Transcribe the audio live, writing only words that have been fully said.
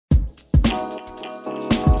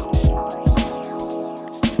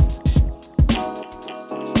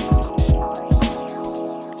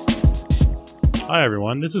Hi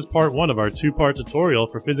everyone, this is part 1 of our 2-part tutorial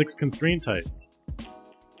for physics constraint types.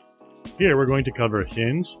 Here we're going to cover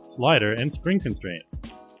hinge, slider, and spring constraints.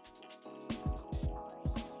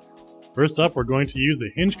 First up, we're going to use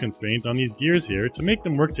the hinge constraint on these gears here to make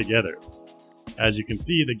them work together. As you can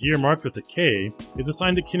see, the gear marked with a K is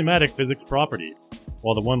assigned a kinematic physics property,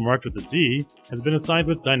 while the one marked with a D has been assigned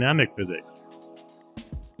with dynamic physics.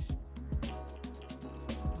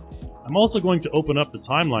 I'm also going to open up the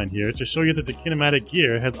timeline here to show you that the kinematic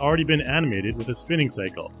gear has already been animated with a spinning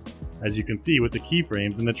cycle, as you can see with the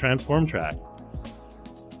keyframes in the transform track.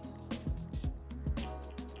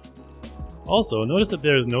 Also, notice that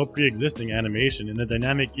there is no pre-existing animation in the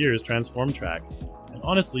dynamic gear's transform track, and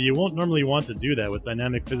honestly you won't normally want to do that with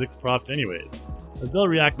dynamic physics props anyways, as they'll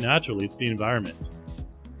react naturally to the environment.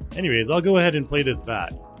 Anyways, I'll go ahead and play this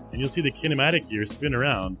back, and you'll see the kinematic gear spin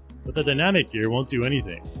around, but the dynamic gear won't do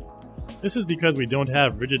anything. This is because we don't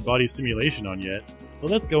have rigid body simulation on yet, so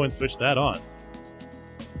let's go and switch that on.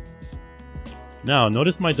 Now,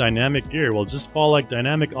 notice my dynamic gear will just fall like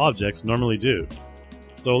dynamic objects normally do.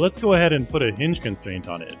 So let's go ahead and put a hinge constraint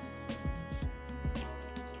on it.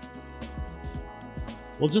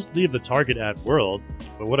 We'll just leave the target at world,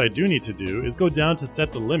 but what I do need to do is go down to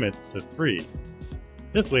set the limits to free.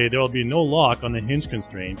 This way there will be no lock on the hinge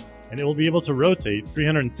constraint, and it will be able to rotate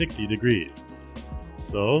 360 degrees.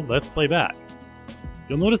 So let's play back.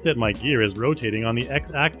 You'll notice that my gear is rotating on the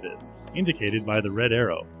x-axis, indicated by the red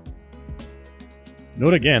arrow.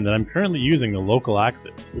 Note again that I'm currently using the local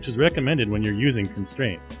axis, which is recommended when you're using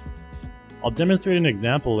constraints. I'll demonstrate an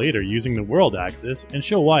example later using the world axis and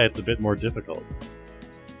show why it's a bit more difficult.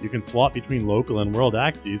 You can swap between local and world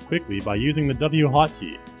axes quickly by using the W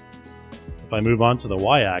hotkey. If I move on to the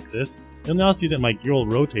y-axis, you'll now see that my gear will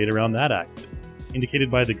rotate around that axis, indicated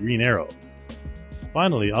by the green arrow.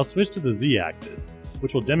 Finally, I'll switch to the z-axis,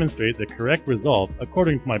 which will demonstrate the correct result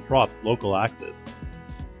according to my prop's local axis.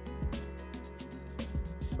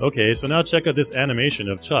 Okay, so now check out this animation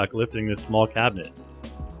of Chuck lifting this small cabinet.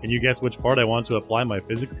 Can you guess which part I want to apply my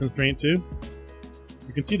physics constraint to?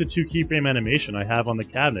 You can see the 2 keyframe animation I have on the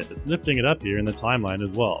cabinet that's lifting it up here in the timeline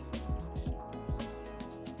as well.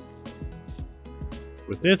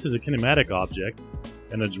 With this as a kinematic object,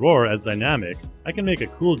 and the drawer as dynamic, I can make a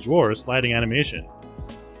cool drawer sliding animation.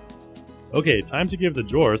 Okay, time to give the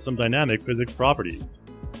drawer some dynamic physics properties.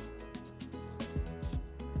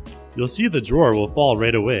 You'll see the drawer will fall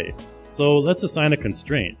right away, so let's assign a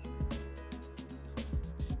constraint.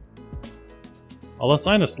 I'll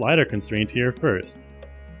assign a slider constraint here first.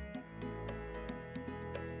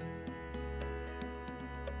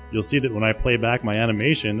 You'll see that when I play back my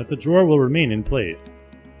animation that the drawer will remain in place.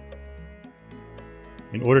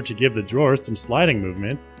 In order to give the drawer some sliding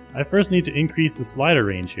movement, I first need to increase the slider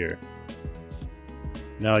range here.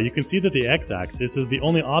 Now you can see that the x-axis is the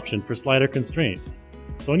only option for slider constraints,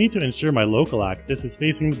 so I need to ensure my local axis is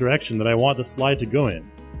facing the direction that I want the slide to go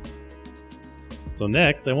in. So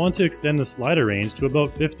next, I want to extend the slider range to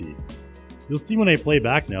about 50. You'll see when I play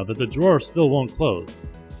back now that the drawer still won't close.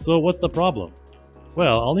 So what's the problem?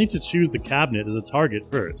 Well, I'll need to choose the cabinet as a target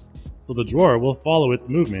first, so the drawer will follow its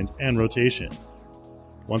movement and rotation.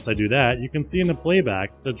 Once I do that, you can see in the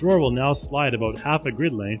playback, the drawer will now slide about half a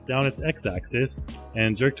grid length down its x-axis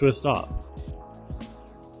and jerk to a stop.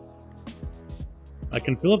 I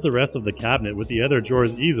can fill up the rest of the cabinet with the other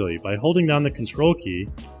drawers easily by holding down the control key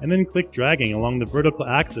and then click dragging along the vertical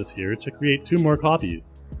axis here to create 2 more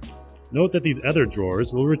copies. Note that these other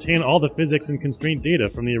drawers will retain all the physics and constraint data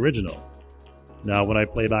from the original. Now when I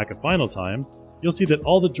play back a final time, you'll see that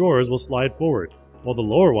all the drawers will slide forward, while the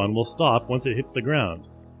lower one will stop once it hits the ground.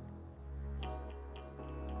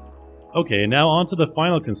 Okay, now on to the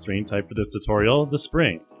final constraint type for this tutorial, the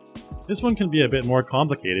spring. This one can be a bit more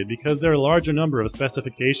complicated because there are a larger number of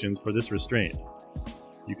specifications for this restraint.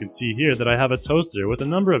 You can see here that I have a toaster with a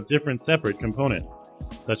number of different separate components,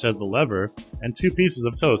 such as the lever and 2 pieces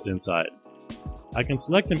of toast inside. I can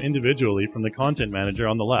select them individually from the content manager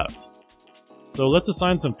on the left. So let's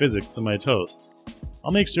assign some physics to my toast.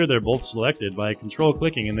 I'll make sure they're both selected by control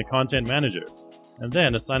clicking in the content manager, and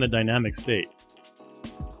then assign a dynamic state.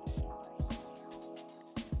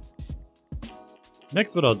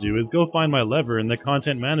 Next, what I'll do is go find my lever in the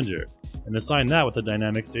content manager, and assign that with a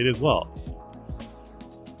dynamic state as well.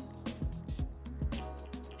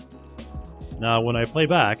 Now when I play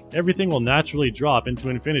back, everything will naturally drop into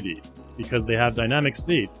infinity, because they have dynamic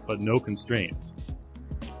states but no constraints.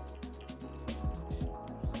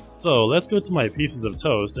 So let's go to my pieces of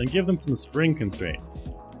toast and give them some spring constraints.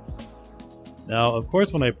 Now, of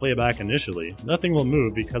course when I play back initially, nothing will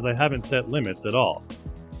move because I haven't set limits at all.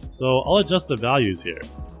 So I'll adjust the values here.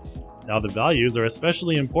 Now the values are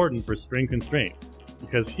especially important for spring constraints,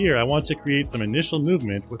 because here I want to create some initial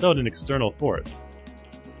movement without an external force.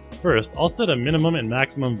 First, I'll set a minimum and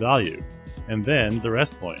maximum value, and then the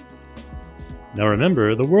rest point. Now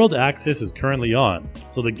remember, the world axis is currently on,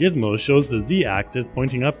 so the gizmo shows the z-axis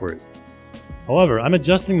pointing upwards. However, I'm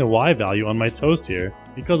adjusting the y value on my toast here,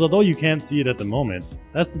 because although you can't see it at the moment,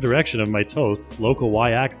 that's the direction of my toast's local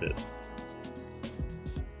y-axis.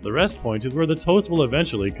 The rest point is where the toast will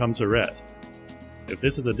eventually come to rest. If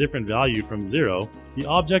this is a different value from 0, the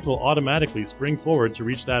object will automatically spring forward to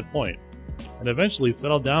reach that point, and eventually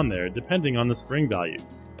settle down there depending on the spring value.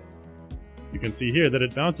 You can see here that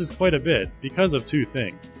it bounces quite a bit because of two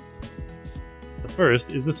things. The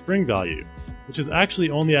first is the spring value, which is actually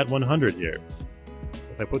only at 100 here.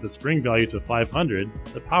 If I put the spring value to 500,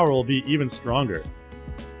 the power will be even stronger.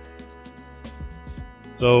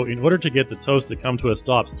 So in order to get the toast to come to a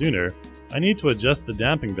stop sooner, I need to adjust the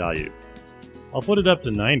damping value. I'll put it up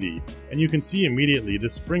to 90, and you can see immediately the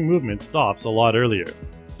spring movement stops a lot earlier,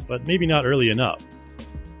 but maybe not early enough.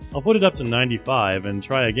 I'll put it up to 95 and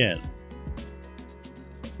try again.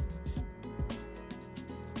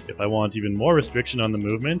 If I want even more restriction on the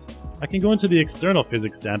movement, I can go into the external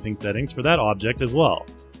physics damping settings for that object as well.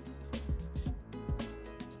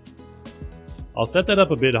 I'll set that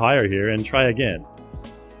up a bit higher here and try again.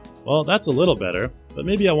 Well, that's a little better, but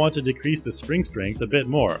maybe I want to decrease the spring strength a bit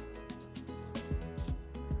more.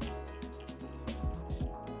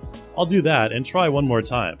 I'll do that and try one more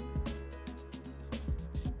time.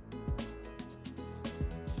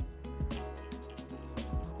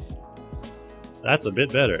 That's a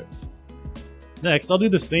bit better. Next, I'll do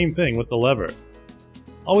the same thing with the lever.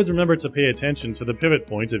 Always remember to pay attention to the pivot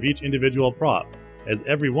point of each individual prop, as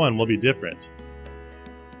every one will be different.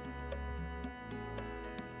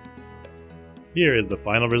 Here is the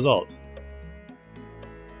final result.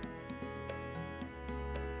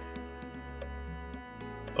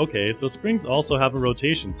 Okay, so springs also have a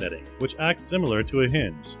rotation setting, which acts similar to a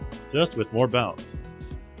hinge, just with more bounce.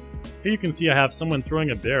 Here you can see I have someone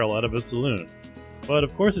throwing a barrel out of a saloon, but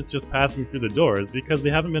of course it's just passing through the doors because they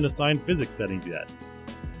haven't been assigned physics settings yet.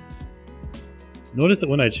 Notice that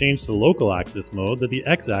when I change to local axis mode that the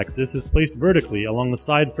x-axis is placed vertically along the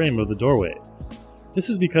side frame of the doorway. This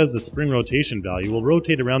is because the spring rotation value will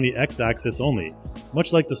rotate around the x-axis only,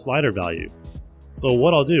 much like the slider value. So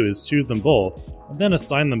what I'll do is choose them both, and then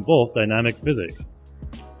assign them both dynamic physics.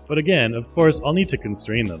 But again, of course, I'll need to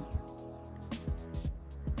constrain them.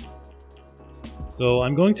 So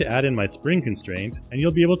I'm going to add in my spring constraint, and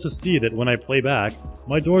you'll be able to see that when I play back,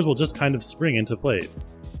 my doors will just kind of spring into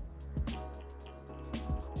place.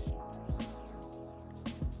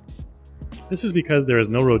 This is because there is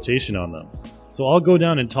no rotation on them. So I'll go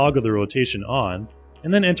down and toggle the rotation on,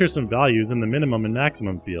 and then enter some values in the minimum and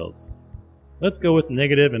maximum fields. Let's go with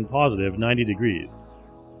negative and positive 90 degrees.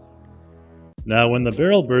 Now when the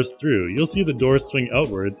barrel bursts through, you'll see the doors swing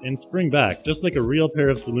outwards and spring back just like a real pair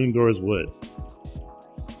of saloon doors would.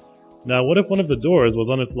 Now what if one of the doors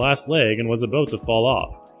was on its last leg and was about to fall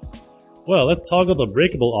off? Well, let's toggle the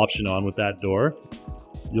breakable option on with that door.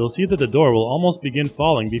 You'll see that the door will almost begin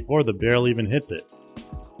falling before the barrel even hits it.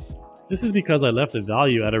 This is because I left the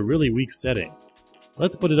value at a really weak setting.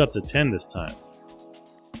 Let's put it up to 10 this time.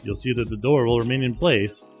 You'll see that the door will remain in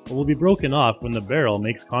place, but will be broken off when the barrel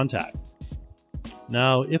makes contact.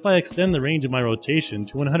 Now, if I extend the range of my rotation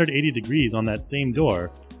to 180 degrees on that same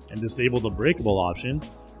door, and disable the breakable option,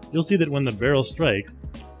 you'll see that when the barrel strikes,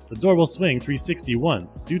 the door will swing 360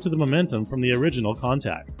 once due to the momentum from the original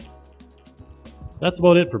contact. That's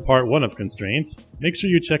about it for part 1 of constraints. Make sure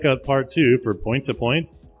you check out part 2 for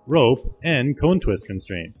point-to-point, rope, and cone twist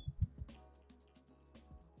constraints.